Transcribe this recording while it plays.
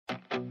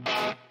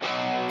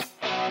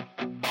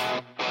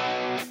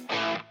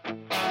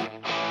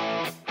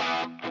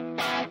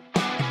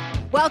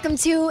Welcome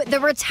to the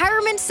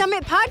Retirement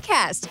Summit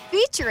podcast,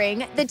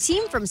 featuring the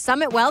team from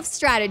Summit Wealth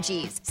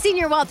Strategies.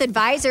 Senior Wealth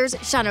Advisors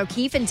Sean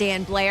O'Keefe and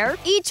Dan Blair.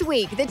 Each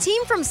week, the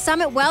team from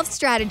Summit Wealth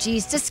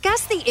Strategies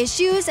discuss the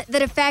issues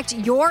that affect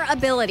your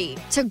ability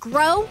to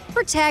grow,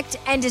 protect,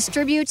 and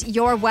distribute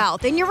your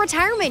wealth in your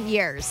retirement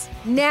years.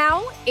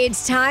 Now,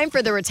 it's time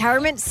for the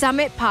Retirement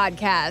Summit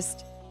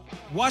podcast.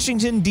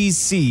 Washington,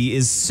 D.C.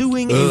 is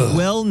suing a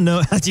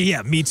well-known...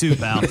 Yeah, me too,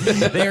 pal.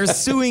 They are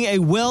suing a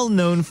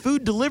well-known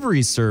food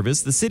delivery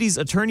service. The city's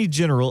attorney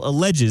general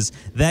alleges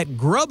that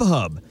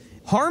Grubhub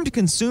harmed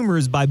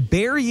consumers by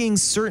burying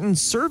certain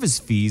service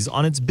fees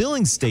on its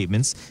billing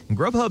statements. And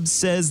Grubhub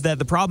says that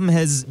the problem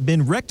has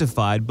been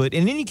rectified, but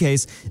in any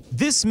case,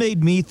 this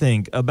made me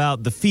think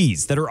about the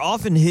fees that are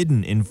often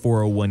hidden in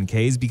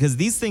 401ks, because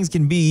these things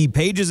can be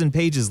pages and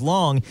pages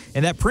long,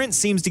 and that print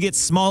seems to get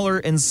smaller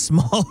and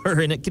smaller,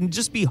 and it can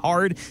just be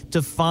hard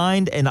to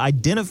find and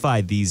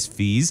identify these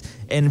fees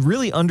and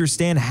really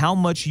understand how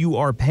much you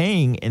are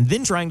paying, and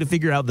then trying to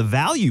figure out the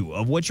value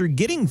of what you're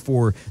getting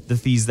for the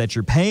fees that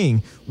you're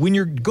paying. When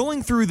you're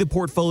going through the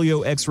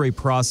portfolio x-ray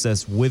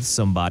process with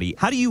somebody,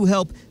 how do you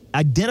help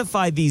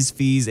identify these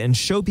fees and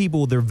show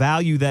people their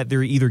value that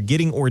they're either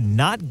getting or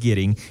not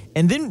getting,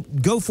 and then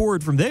go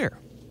forward from there?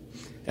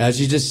 As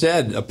you just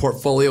said, a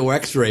portfolio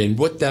x-ray, and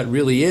what that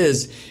really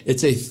is,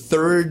 it's a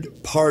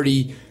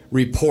third-party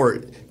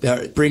report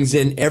that brings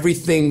in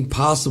everything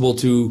possible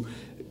to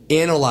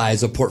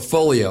analyze a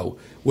portfolio,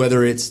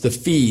 whether it's the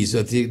fees,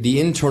 or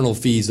the internal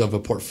fees of a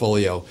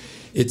portfolio.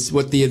 It's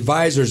what the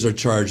advisors are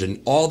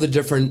charging, all the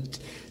different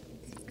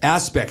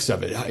aspects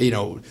of it. You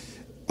know,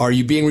 are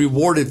you being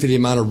rewarded for the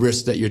amount of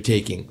risk that you're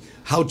taking?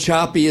 How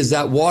choppy is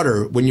that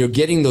water when you're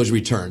getting those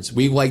returns?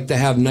 We like to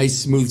have nice,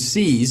 smooth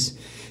seas.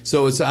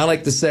 So I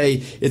like to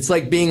say it's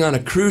like being on a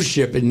cruise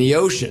ship in the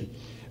ocean.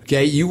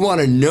 Okay, you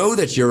want to know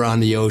that you're on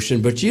the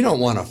ocean, but you don't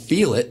want to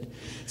feel it.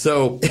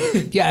 So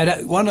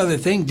yeah, one other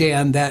thing,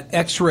 Dan, that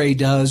X-ray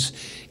does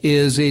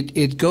is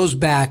it goes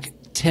back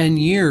 10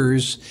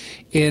 years,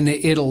 and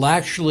it'll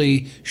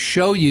actually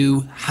show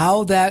you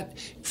how that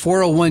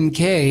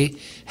 401k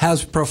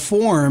has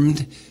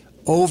performed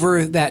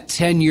over that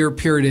 10-year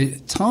period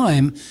of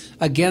time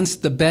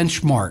against the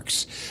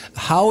benchmarks.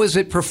 How is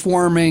it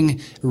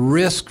performing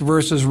risk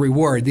versus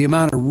reward? The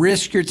amount of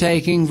risk you're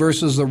taking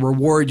versus the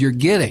reward you're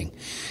getting.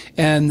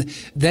 And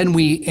then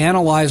we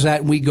analyze that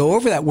and we go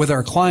over that with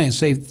our clients.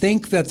 They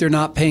think that they're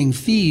not paying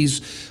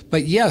fees,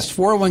 but yes,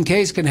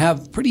 401ks can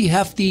have pretty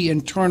hefty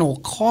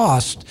internal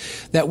cost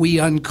that we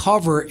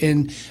uncover,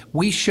 and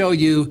we show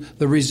you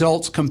the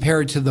results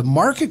compared to the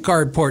market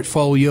guard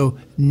portfolio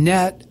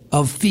net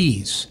of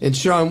fees. And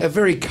Sean, a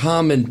very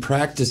common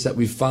practice that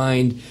we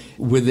find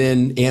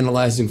within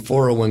analyzing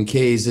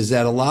 401ks is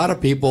that a lot of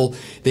people,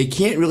 they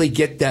can't really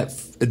get that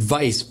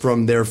advice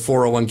from their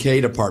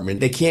 401k department.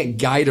 They can't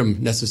guide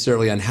them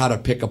necessarily on how to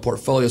pick a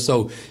portfolio.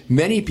 So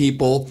many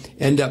people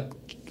end up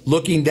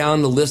looking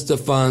down the list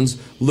of funds,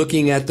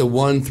 looking at the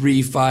 1,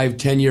 3, 5,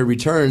 10-year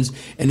returns,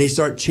 and they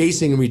start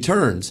chasing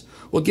returns.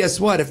 Well, guess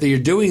what? If you're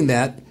doing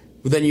that,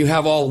 then you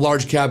have all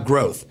large cap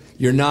growth.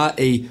 You're not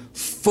a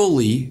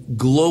fully,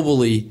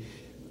 globally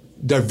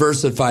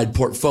diversified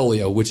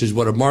portfolio, which is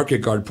what a market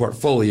guard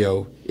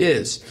portfolio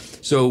is.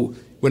 So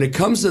when it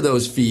comes to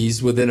those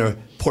fees within a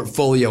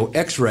portfolio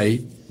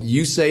x-ray,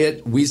 you say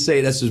it, we say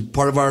it, this is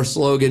part of our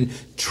slogan,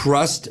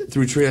 trust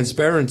through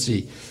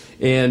transparency.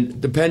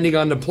 And depending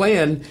on the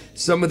plan,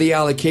 some of the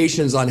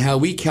allocations on how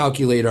we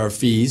calculate our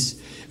fees,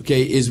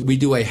 okay, is we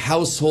do a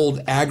household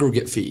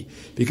aggregate fee,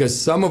 because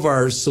some of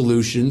our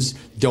solutions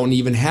don't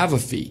even have a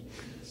fee.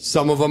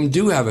 Some of them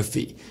do have a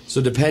fee.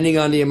 So depending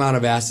on the amount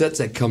of assets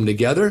that come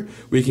together,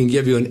 we can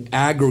give you an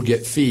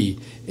aggregate fee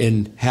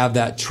and have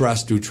that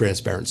trust through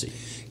transparency.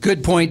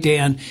 Good point,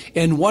 Dan.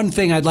 And one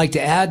thing I'd like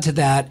to add to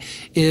that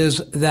is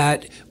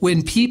that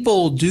when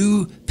people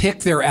do pick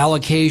their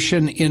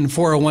allocation in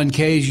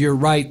 401ks, you're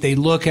right. They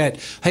look at,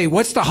 hey,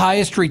 what's the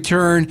highest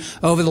return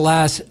over the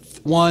last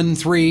 1,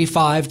 3,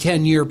 5,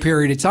 10-year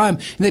period of time,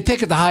 and they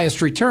pick at the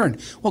highest return.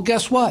 Well,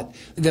 guess what?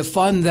 The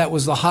fund that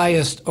was the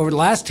highest over the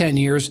last 10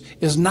 years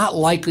is not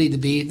likely to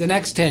be the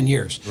next 10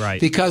 years. Right.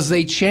 Because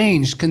they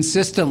changed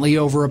consistently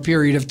over a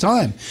period of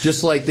time.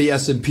 Just like the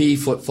S&P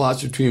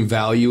flip-flops between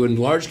value and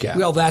large cap.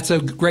 Well, that's a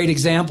great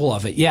example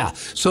of it, yeah.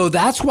 So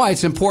that's why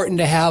it's important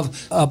to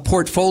have a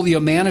portfolio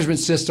management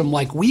system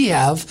like we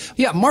have.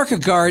 Yeah,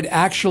 Market Guard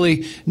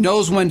actually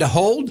knows when to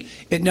hold,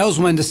 it knows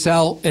when to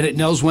sell, and it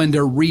knows when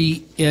to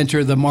re-enter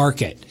the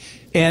market.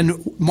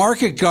 And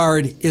Market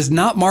Guard is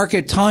not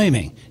market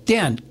timing.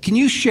 Dan, can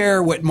you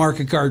share what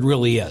Market Guard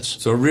really is?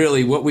 So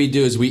really what we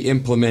do is we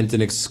implement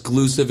an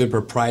exclusive and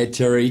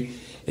proprietary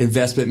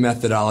investment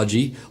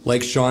methodology.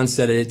 Like Sean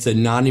said, it's a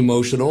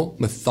non-emotional,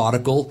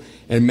 methodical,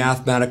 and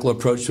mathematical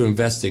approach to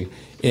investing.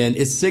 And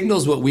it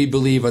signals what we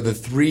believe are the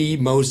three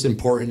most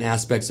important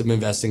aspects of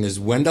investing: is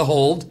when to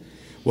hold.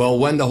 Well,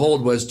 when to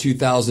hold was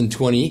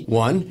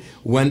 2021.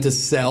 When to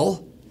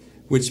sell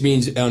which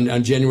means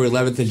on January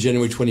 11th and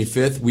January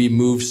 25th, we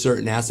move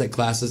certain asset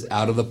classes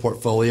out of the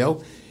portfolio.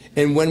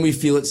 And when we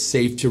feel it's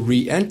safe to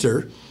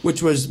re-enter,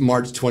 which was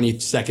March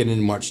 22nd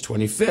and March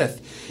 25th,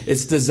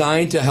 it's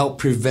designed to help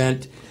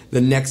prevent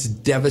the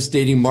next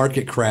devastating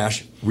market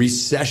crash,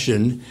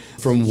 recession,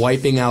 from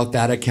wiping out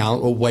that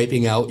account or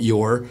wiping out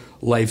your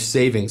life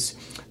savings.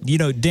 You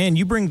know, Dan,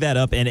 you bring that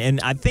up, and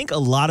I think a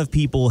lot of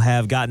people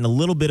have gotten a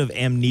little bit of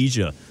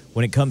amnesia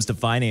when it comes to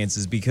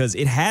finances, because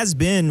it has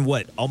been,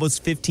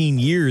 almost 15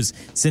 years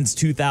since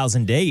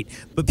 2008.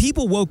 But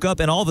people woke up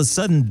and all of a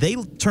sudden they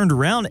turned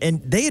around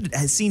and they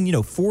had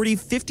seen, 40,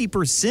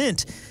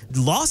 50%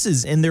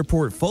 losses in their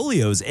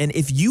portfolios. And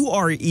if you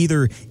are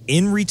either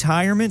in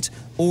retirement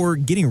or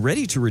getting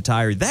ready to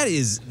retire, that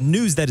is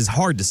news that is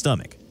hard to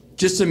stomach.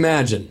 Just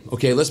imagine,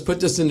 okay, let's put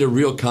this into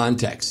real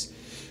context.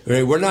 All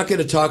right, we're not going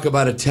to talk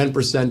about a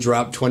 10%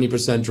 drop,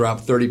 20%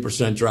 drop,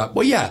 30% drop.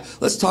 Well, yeah,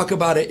 let's talk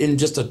about it in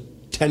just a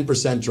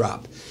 10%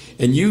 drop.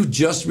 And you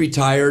just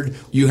retired,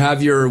 you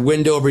have your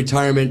window of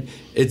retirement,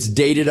 it's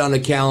dated on the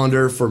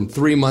calendar from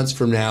 3 months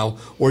from now,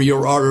 or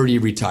you're already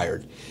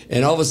retired.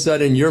 And all of a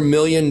sudden, your $1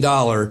 million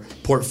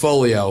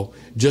portfolio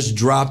just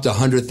dropped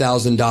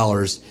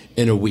 $100,000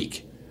 in a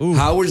week. Ooh.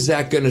 How is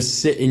that going to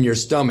sit in your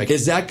stomach?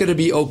 Is that going to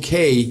be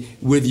okay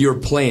with your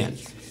plan?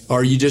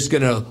 Are you just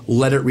going to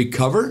let it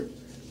recover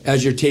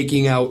as you're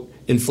taking out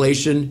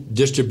inflation,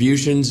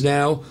 distributions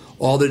now,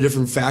 all the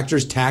different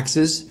factors,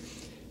 taxes?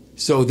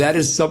 So that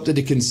is something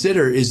to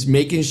consider, is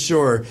making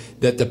sure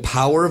that the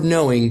power of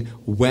knowing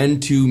when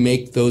to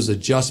make those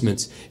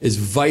adjustments is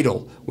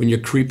vital when you're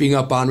creeping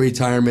up on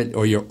retirement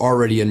or you're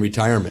already in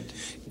retirement.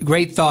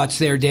 Great thoughts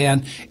there,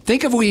 Dan.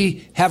 Think if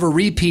we have a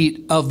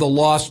repeat of the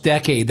lost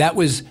decade. That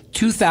was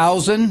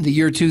 2000, the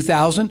year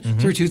 2000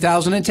 through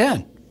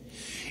 2010.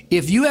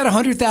 If you had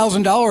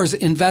 $100,000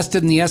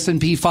 invested in the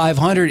S&P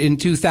 500 in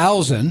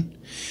 2000,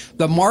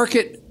 the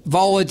market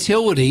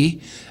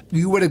volatility,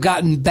 you would have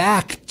gotten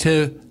back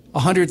to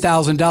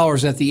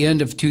 $100,000 at the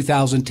end of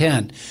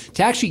 2010.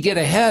 To actually get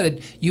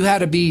ahead, you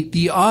had to be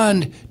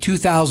beyond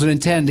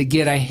 2010 to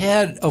get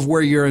ahead of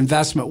where your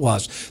investment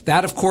was.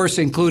 That, of course,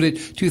 included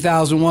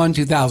 2001,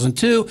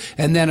 2002,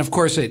 and then, of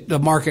course, the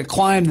market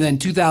climbed. And then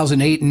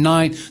 2008 and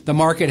 9, the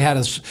market had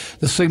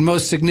the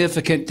most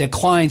significant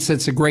decline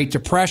since the Great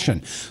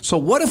Depression. So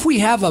what if we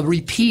have a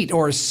repeat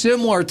or a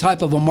similar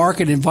type of a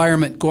market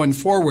environment going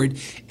forward,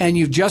 and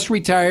you've just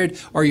retired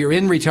or you're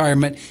in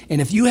retirement, and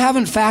if you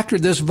haven't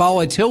factored this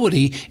volatility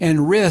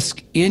and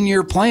risk in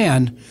your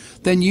plan,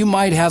 then you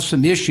might have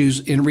some issues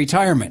in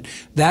retirement.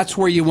 That's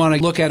where you want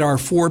to look at our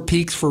 4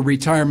 peaks for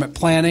retirement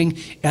planning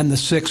and the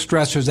 6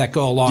 stressors that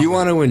go along. Do you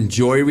want to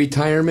enjoy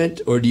retirement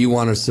or do you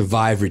want to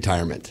survive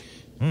retirement?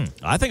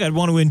 I think I'd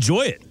want to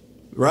enjoy it.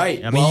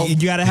 Right. I mean, you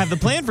got to have the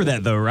plan for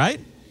that, though,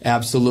 right?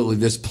 Absolutely.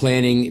 This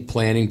planning.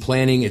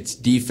 It's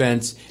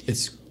defense.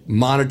 It's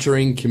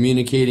monitoring,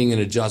 communicating,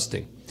 and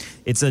adjusting.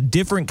 It's a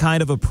different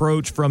kind of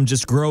approach from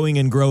just growing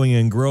and growing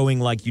and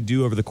growing like you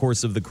do over the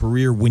course of the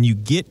career. When you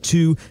get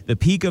to the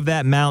peak of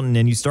that mountain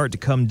and you start to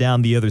come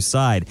down the other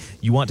side,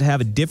 you want to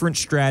have a different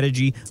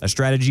strategy, a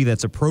strategy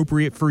that's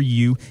appropriate for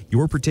you,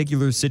 your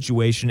particular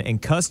situation,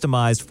 and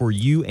customized for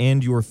you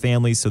and your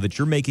family so that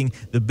you're making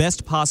the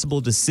best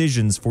possible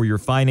decisions for your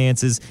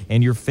finances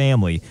and your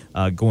family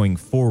going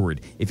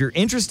forward. If you're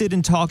interested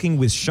in talking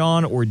with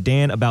Sean or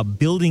Dan about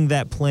building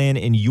that plan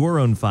in your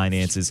own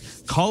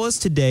finances, call us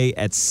today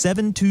at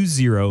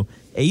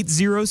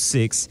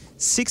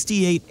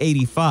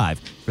 720-806-6885.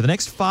 For the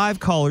next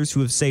 5 callers who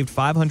have saved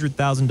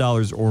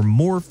 $500,000 or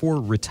more for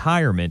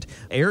retirement,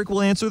 Eric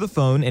will answer the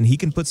phone and he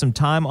can put some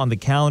time on the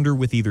calendar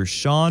with either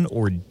Sean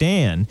or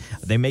Dan.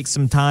 They make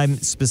some time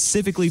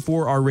specifically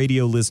for our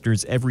radio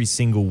listeners every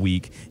single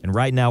week. And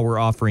right now we're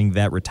offering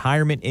that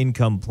retirement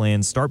income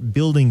plan. Start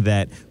building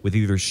that with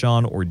either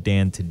Sean or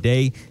Dan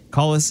today.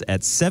 Call us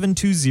at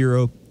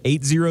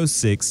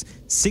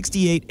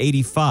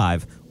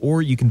 720-806-6885.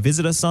 Or you can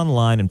visit us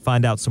online and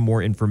find out some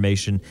more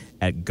information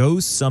at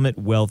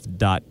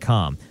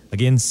GoSummitWealth.com.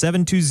 Again,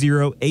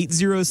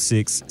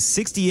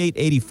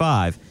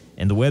 720-806-6885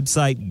 and the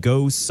website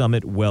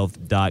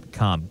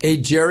GoSummitWealth.com. Hey,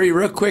 Jerry,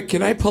 real quick,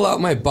 can I pull out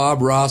my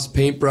Bob Ross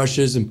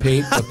paintbrushes and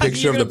paint a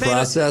picture of the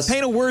process?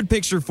 Paint a word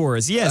picture for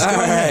us. Yes,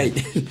 go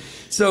ahead. Right.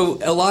 So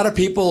a lot of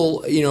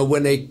people,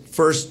 when they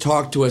first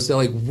talk to us, they're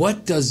like,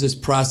 what does this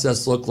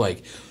process look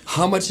like?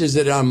 How much is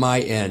it on my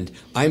end?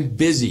 I'm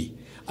busy.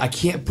 I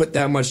can't put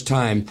that much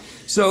time.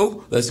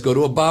 So let's go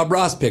to a Bob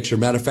Ross picture.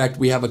 Matter of fact,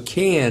 we have a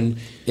can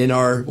in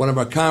one of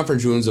our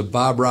conference rooms of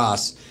Bob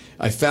Ross.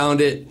 I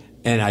found it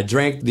and I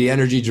drank the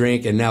energy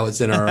drink and now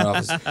it's in our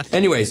office.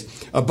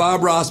 Anyways, a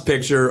Bob Ross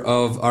picture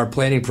of our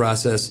planning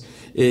process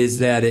is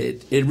that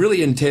it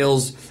really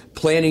entails,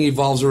 planning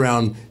evolves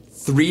around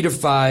 3 to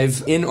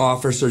 5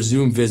 in-office or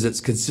Zoom visits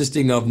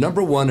consisting of,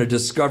 number 1, a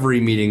discovery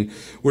meeting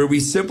where we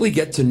simply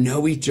get to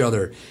know each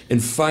other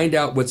and find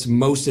out what's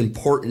most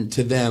important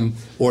to them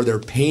or their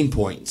pain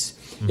points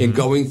in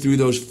going through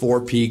those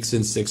 4 peaks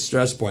and 6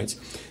 stress points.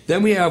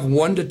 Then we have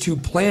 1 to 2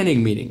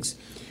 planning meetings,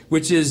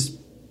 which is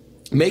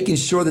making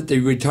sure that the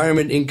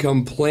retirement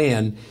income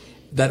plan,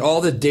 that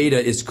all the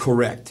data is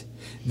correct.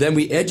 Then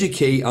we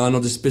educate on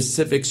the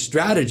specific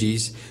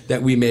strategies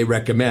that we may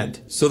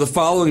recommend. So the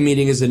following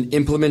meeting is an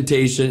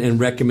implementation and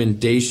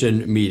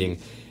recommendation meeting.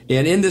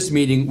 And in this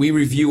meeting, we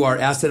review our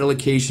asset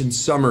allocation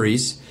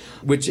summaries,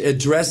 which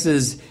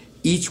addresses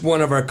each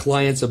one of our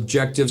clients'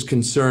 objectives,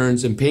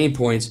 concerns, and pain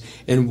points,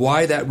 and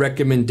why that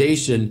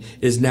recommendation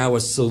is now a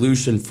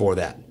solution for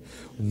that.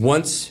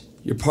 Once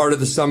you're part of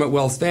the Summit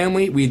Wealth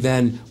family, we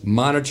then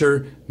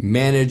monitor,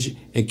 manage,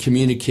 and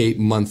communicate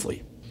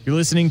monthly. You're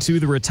listening to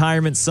the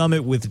Retirement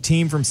Summit with the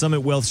team from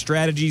Summit Wealth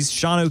Strategies,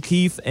 Sean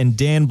O'Keefe and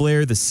Dan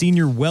Blair, the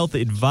senior wealth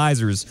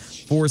advisors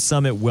for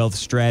Summit Wealth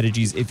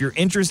Strategies. If you're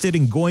interested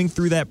in going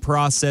through that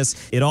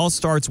process, it all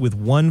starts with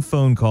one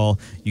phone call.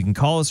 You can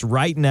call us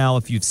right now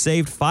if you've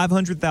saved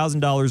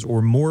 $500,000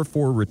 or more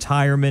for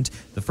retirement.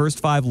 The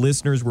first 5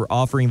 listeners, we're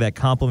offering that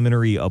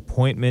complimentary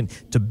appointment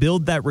to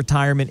build that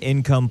retirement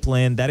income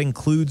plan. That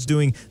includes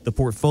doing the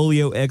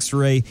portfolio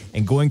x-ray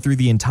and going through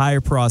the entire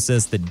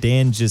process that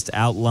Dan just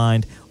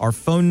outlined. Our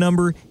phone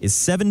number is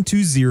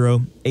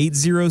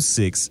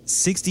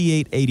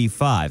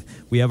 720-806-6885.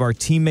 We have our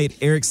teammate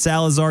Eric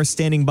Salazar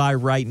standing by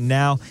right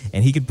now,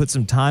 and he can put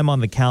some time on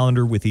the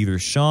calendar with either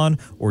Sean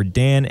or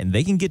Dan, and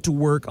they can get to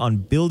work on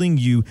building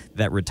you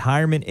that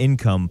retirement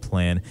income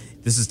plan.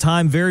 This is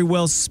time very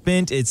well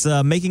spent. It's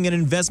making an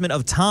investment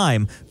of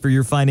time for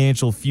your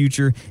financial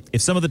future.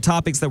 If some of the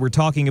topics that we're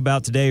talking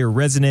about today are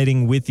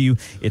resonating with you,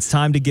 it's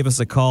time to give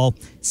us a call,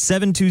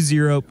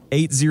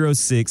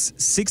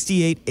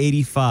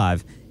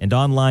 720-806-6885. And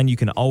online, you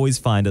can always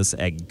find us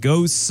at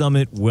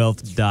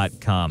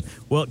GoSummitWealth.com.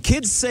 Well,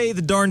 kids say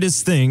the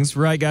darndest things,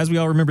 right, guys? We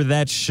all remember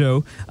that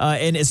show,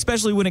 and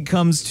especially when it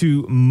comes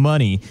to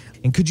money.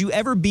 And could you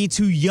ever be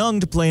too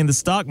young to play in the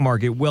stock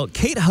market? Well,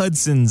 Kate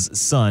Hudson's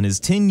son is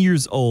 10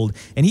 years old,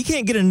 and he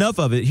can't get enough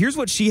of it. Here's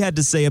what she had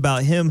to say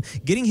about him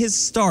getting his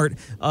start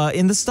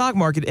in the stock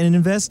market and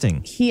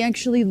investing. He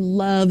actually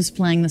loves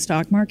playing the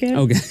stock market.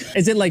 Okay.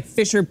 Is it like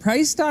Fisher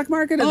Price stock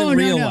market or the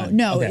real one?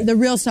 No, okay. The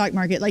real stock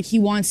market. Like, he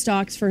wants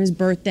stocks for his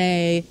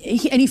birthday,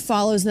 and he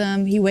follows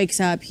them. He wakes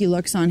up, he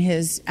looks on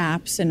his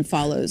apps and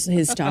follows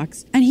his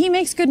stocks, and he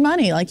makes good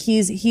money. Like,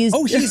 he's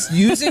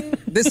using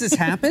this has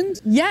happened?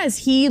 Yes,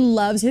 he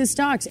loves his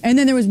stocks. And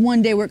then there was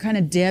one day where it kind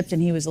of dipped, and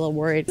he was a little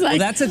worried. Well,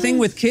 that's the thing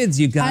with kids.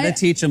 You got to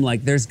teach them,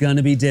 like, there's going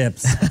to be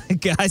dips.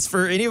 Guys,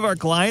 for any of our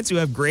clients who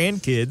have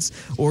grandkids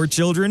or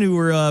children who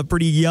are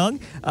pretty young,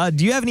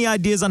 do you have any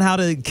ideas on how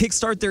to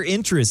kickstart their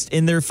interest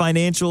in their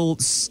financial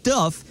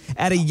stuff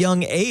at a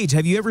young age?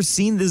 Have you ever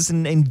seen this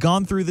and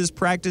gone through this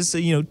practice,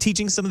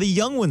 teaching some of the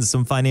young ones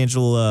some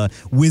financial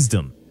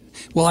wisdom?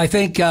 Well, I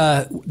think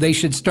they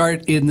should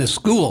start in the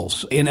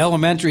schools, in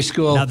elementary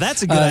school. Now,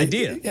 that's a good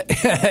idea.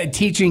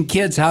 Teaching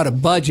kids how to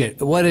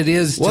budget, what it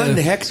is What in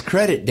the heck's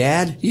credit,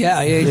 Dad?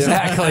 Yeah,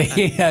 exactly.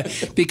 Yeah.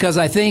 Because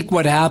I think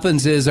what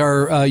happens is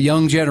our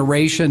young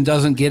generation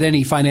doesn't get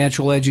any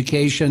financial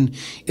education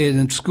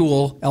in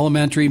school,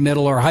 elementary,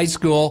 middle, or high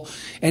school.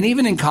 And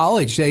even in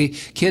college,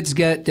 kids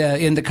get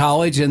into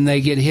college and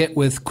they get hit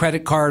with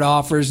credit card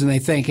offers, and they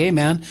think, hey,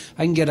 man,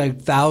 I can get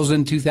 $1,000,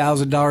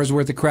 $2,000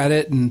 worth of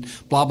credit and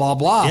blah, blah,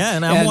 blah. Yeah,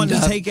 and I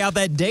wanted to take out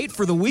that date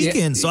for the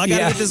weekend, so I got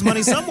to get this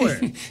money somewhere.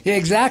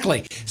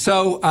 Exactly.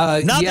 So,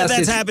 not that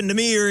that's happened to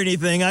me or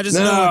anything. I just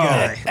know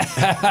a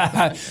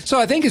guy. So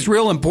I think it's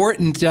real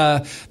important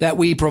that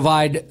we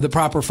provide the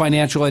proper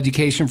financial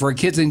education for our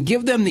kids and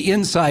give them the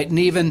insight. And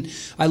even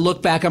I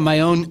look back on my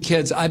own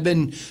kids. I've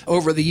been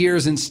over the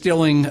years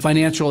instilling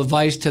financial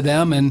advice to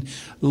them, and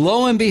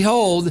lo and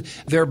behold,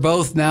 they're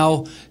both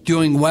now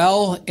doing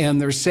well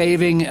and they're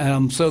saving. And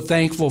I'm so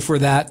thankful for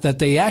that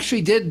they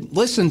actually did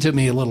listen to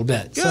me a little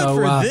bit. Good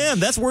for them.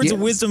 That's words of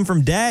wisdom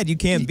from Dad. You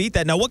can't beat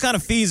that. Now, what kind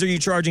of fees are you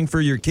charging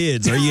for your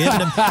kids? Are you hitting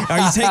them? Are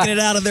you taking it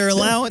out of their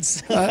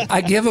allowance?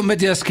 I give them a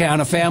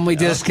discount, a family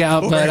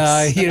discount,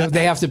 but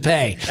they have to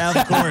pay. Of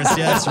course,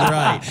 that's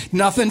right.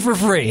 Nothing for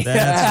free.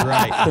 That's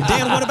right.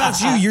 Dan, what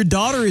about you? Your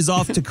daughter is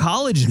off to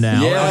college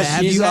now. Yeah,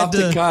 she's off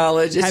to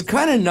college. It's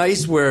kind of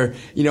nice where,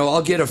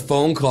 I'll get a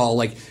phone call.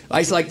 Like,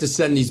 I like to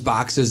send these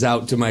boxes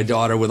out to my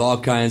daughter with all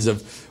kinds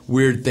of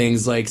weird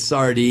things like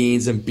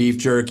sardines and beef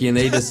jerky, and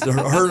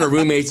her and her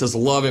roommates just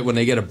love it when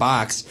they get a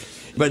box.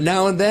 But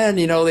now and then,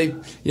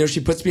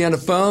 she puts me on the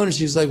phone and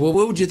she's like, well,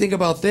 what would you think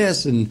about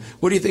this? And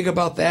what do you think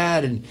about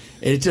that? And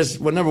it just,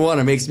 number one,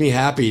 it makes me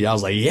happy. I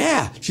was like,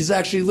 yeah, she's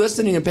actually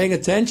listening and paying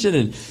attention,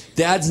 and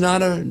Dad's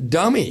not a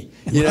dummy,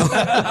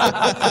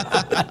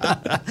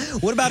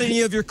 What about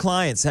any of your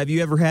clients? Have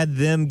you ever had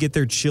them get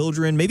their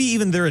children, maybe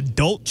even their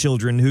adult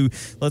children who,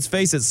 let's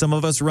face it, some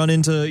of us run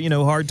into,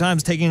 hard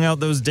times taking out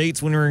those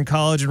dates when we're in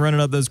college and running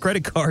up those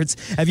credit cards.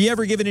 Have you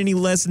ever given any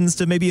lessons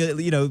to maybe,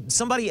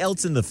 somebody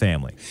else in the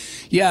family?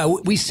 Yeah,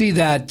 we see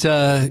that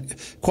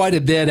quite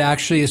a bit,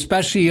 actually,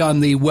 especially on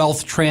the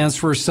wealth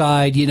transfer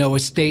side,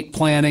 estate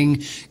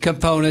planning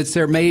components.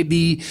 There may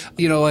be,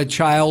 a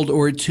child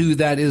or two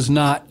that is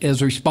not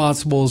as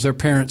responsible as their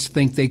parents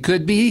think they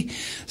could be.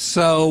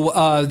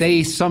 So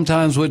they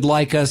sometimes would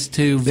like us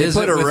to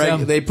visit with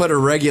them. They put a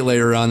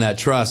regulator on that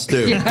trust,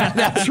 too. Yeah,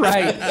 that's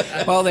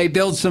right. Well, they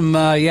build some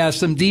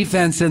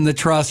defense in the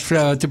trust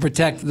to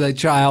protect the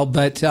child,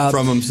 but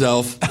from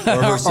himself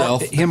or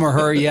herself. Him or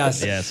her,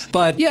 yes. Yes.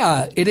 But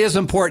yeah, it is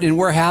important, and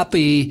we're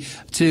happy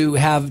to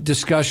have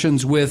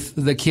discussions with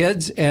the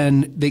kids,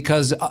 and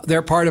because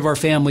they're part of our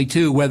family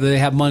too, whether they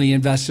have money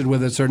invested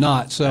with us or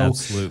not. So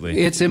absolutely,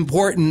 it's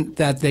important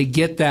that they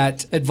get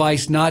that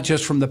advice not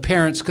just from the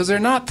parents, because they're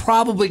not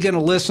probably going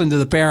to listen to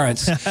the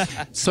parents.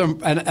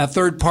 A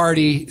third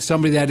party,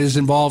 somebody that is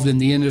involved in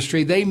the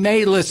industry, they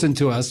may listen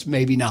to us,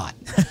 maybe not.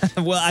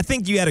 Well, I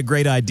think you had a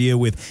great idea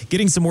with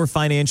getting some more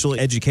financial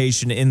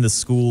education in the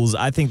schools.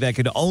 I think that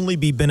could only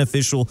be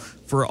beneficial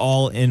for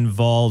all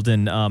involved,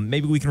 and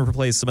maybe we can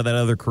replace some of that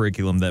other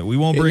curriculum that we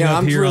won't bring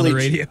up here on the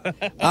radio.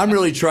 I'm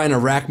really trying to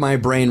rack my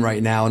brain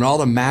right now, and all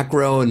the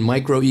macro and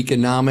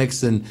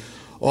microeconomics and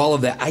all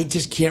of that. I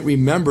just can't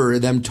remember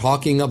them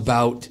talking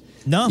about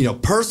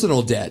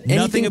personal debt.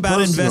 Nothing about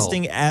personal.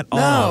 Investing at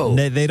all.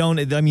 No. They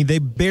don't. I mean, they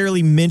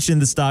barely mention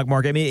the stock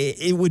market. I mean,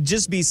 it would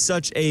just be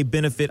such a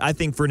benefit, I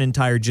think, for an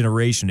entire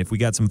generation if we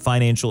got some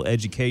financial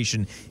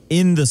education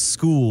in the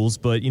schools.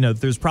 But,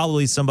 there's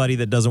probably somebody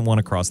that doesn't want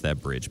to cross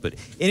that bridge. But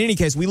in any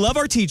case, we love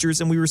our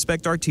teachers and we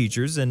respect our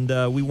teachers, and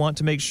we want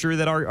to make sure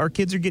that our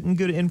kids are getting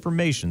good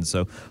information.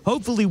 So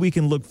hopefully we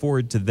can look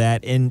forward to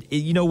that. And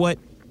you know what?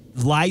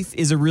 Life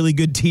is a really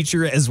good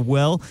teacher as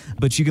well,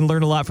 but you can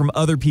learn a lot from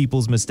other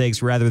people's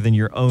mistakes rather than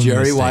your own Jerry,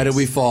 mistakes. why did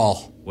we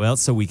fall? Well,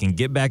 so we can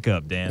get back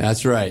up, Dan.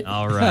 That's right.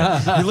 All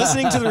right. You're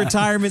listening to the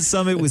Retirement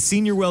Summit with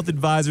Senior Wealth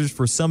Advisors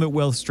for Summit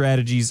Wealth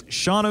Strategies,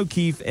 Sean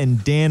O'Keefe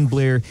and Dan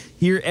Blair,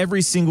 here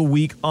every single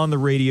week on the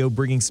radio,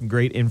 bringing some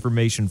great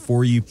information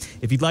for you.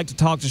 If you'd like to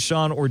talk to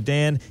Sean or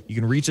Dan, you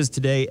can reach us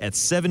today at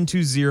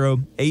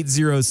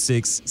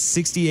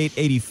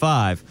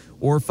 720-806-6885.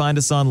 or find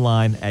us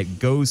online at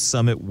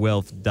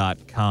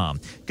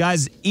GoSummitWealth.com.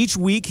 Guys, each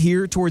week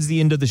here towards the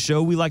end of the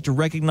show, we like to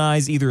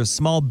recognize either a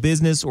small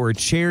business or a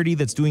charity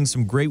that's doing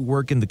some great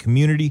work in the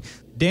community.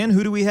 Dan,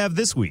 who do we have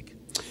this week?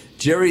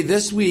 Jerry,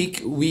 this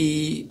week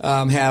we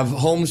have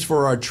Homes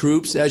for Our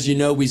Troops. As you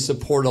know, we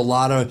support a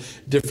lot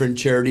of different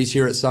charities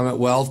here at Summit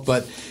Wealth.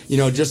 But,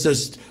 just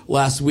as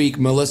last week,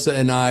 Melissa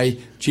and I,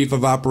 Chief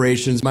of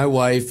Operations, my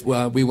wife,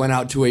 we went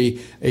out to a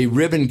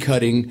ribbon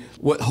cutting.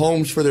 What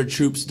Homes for Their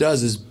Troops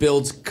does is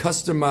builds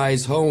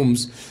customized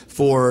homes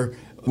for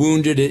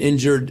wounded and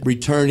injured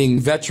returning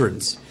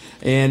veterans.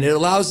 And it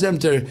allows them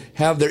to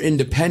have their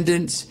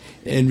independence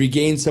and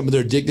regain some of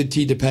their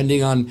dignity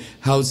depending on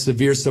how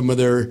severe some of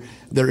their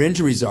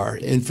injuries are.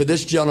 And for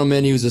this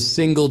gentleman, he was a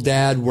single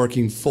dad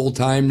working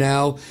full-time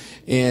now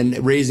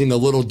and raising a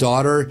little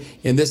daughter.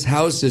 And this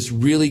house just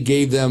really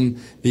gave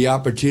them the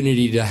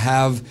opportunity to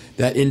have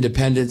that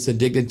independence and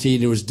dignity.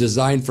 And it was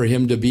designed for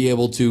him to be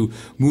able to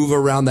move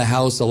around the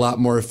house a lot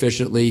more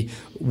efficiently,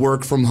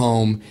 work from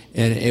home.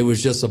 And it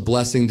was just a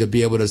blessing to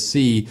be able to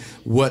see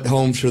what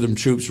Homes for Them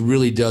Troops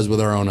really does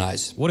with our own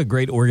eyes. What a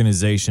great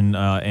organization.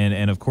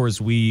 And of course,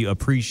 we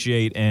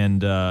appreciate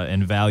and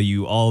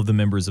value all of the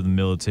members of the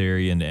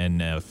military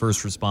and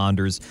first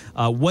responders.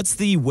 What's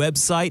the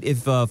website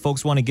if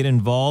folks want to get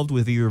involved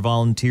with either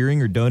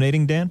volunteering or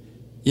donating, Dan?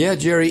 Yeah,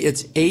 Jerry,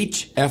 it's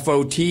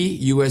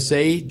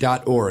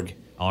hfotusa.org.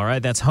 All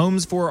right, that's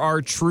Homes for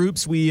Our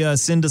Troops. We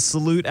send a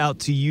salute out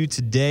to you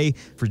today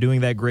for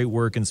doing that great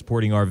work and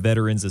supporting our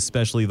veterans,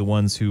 especially the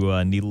ones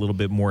who need a little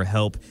bit more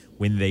help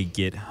when they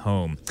get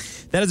home.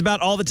 That is about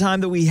all the time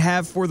that we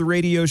have for the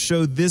radio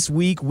show this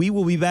week. We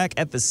will be back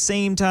at the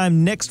same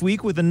time next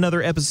week with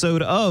another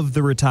episode of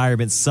the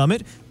Retirement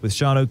Summit with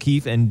Sean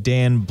O'Keefe and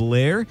Dan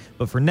Blair.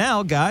 But for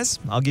now, guys,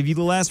 I'll give you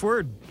the last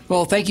word.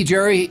 Well, thank you,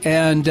 Jerry,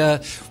 and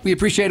we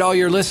appreciate all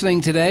your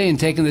listening today and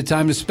taking the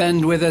time to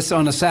spend with us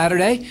on a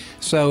Saturday.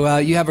 So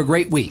you have a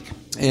great week.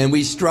 And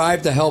we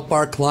strive to help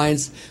our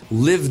clients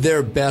live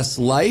their best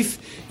life.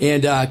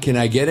 And can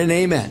I get an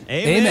amen?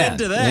 Amen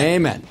to that.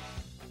 Amen.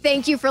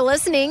 Thank you for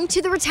listening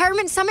to the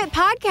Retirement Summit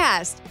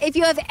podcast. If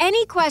you have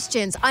any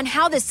questions on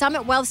how the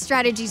Summit Wealth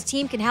Strategies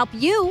team can help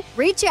you,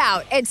 reach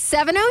out at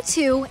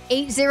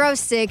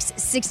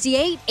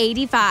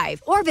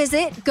 702-806-6885 or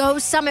visit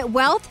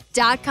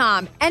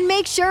GoSummitWealth.com and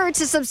make sure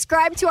to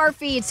subscribe to our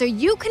feed so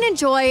you can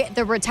enjoy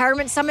the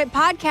Retirement Summit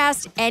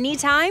podcast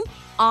anytime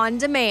on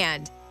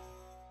demand.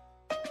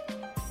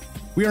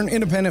 We are an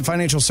independent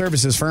financial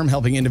services firm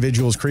helping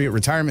individuals create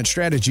retirement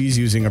strategies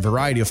using a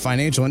variety of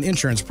financial and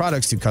insurance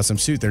products to custom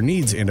suit their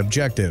needs and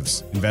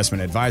objectives.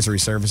 Investment advisory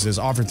services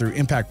offered through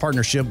Impact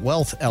Partnership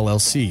Wealth,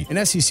 LLC,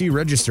 an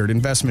SEC-registered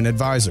investment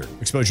advisor.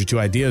 Exposure to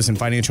ideas and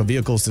financial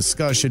vehicles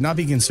discussed should not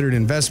be considered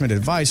investment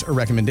advice or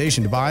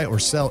recommendation to buy or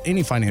sell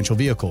any financial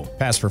vehicle.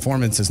 Past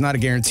performance is not a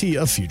guarantee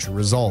of future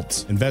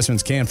results.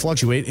 Investments can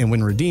fluctuate and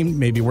when redeemed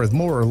may be worth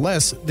more or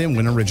less than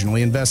when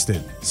originally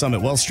invested.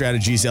 Summit Wealth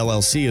Strategies,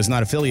 LLC is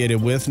not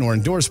affiliated with nor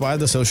endorsed by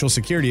the Social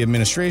Security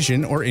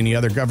Administration or any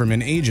other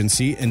government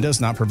agency and does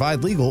not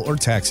provide legal or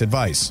tax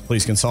advice.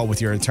 Please consult with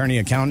your attorney,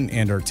 accountant,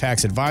 and/or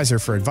tax advisor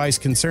for advice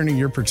concerning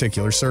your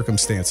particular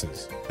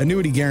circumstances.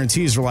 Annuity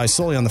guarantees rely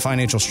solely on the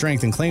financial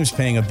strength and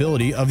claims-paying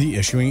ability of the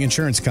issuing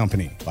insurance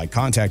company. By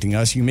contacting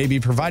us, you may be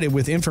provided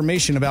with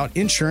information about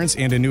insurance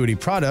and annuity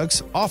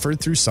products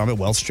offered through Summit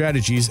Wealth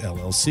Strategies,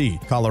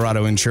 LLC.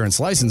 Colorado Insurance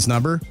License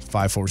Number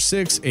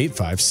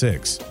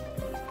 546856.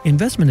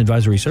 Investment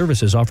advisory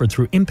services offered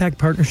through Impact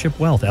Partnership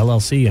Wealth,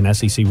 LLC, an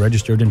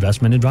SEC-registered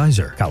investment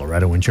advisor.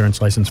 Colorado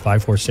Insurance License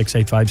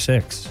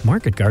 546856.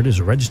 MarketGuard is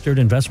a registered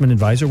investment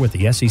advisor with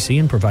the SEC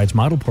and provides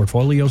model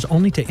portfolios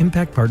only to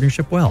Impact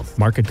Partnership Wealth.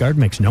 MarketGuard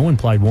makes no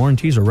implied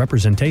warranties or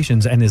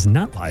representations and is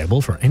not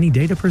liable for any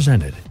data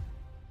presented.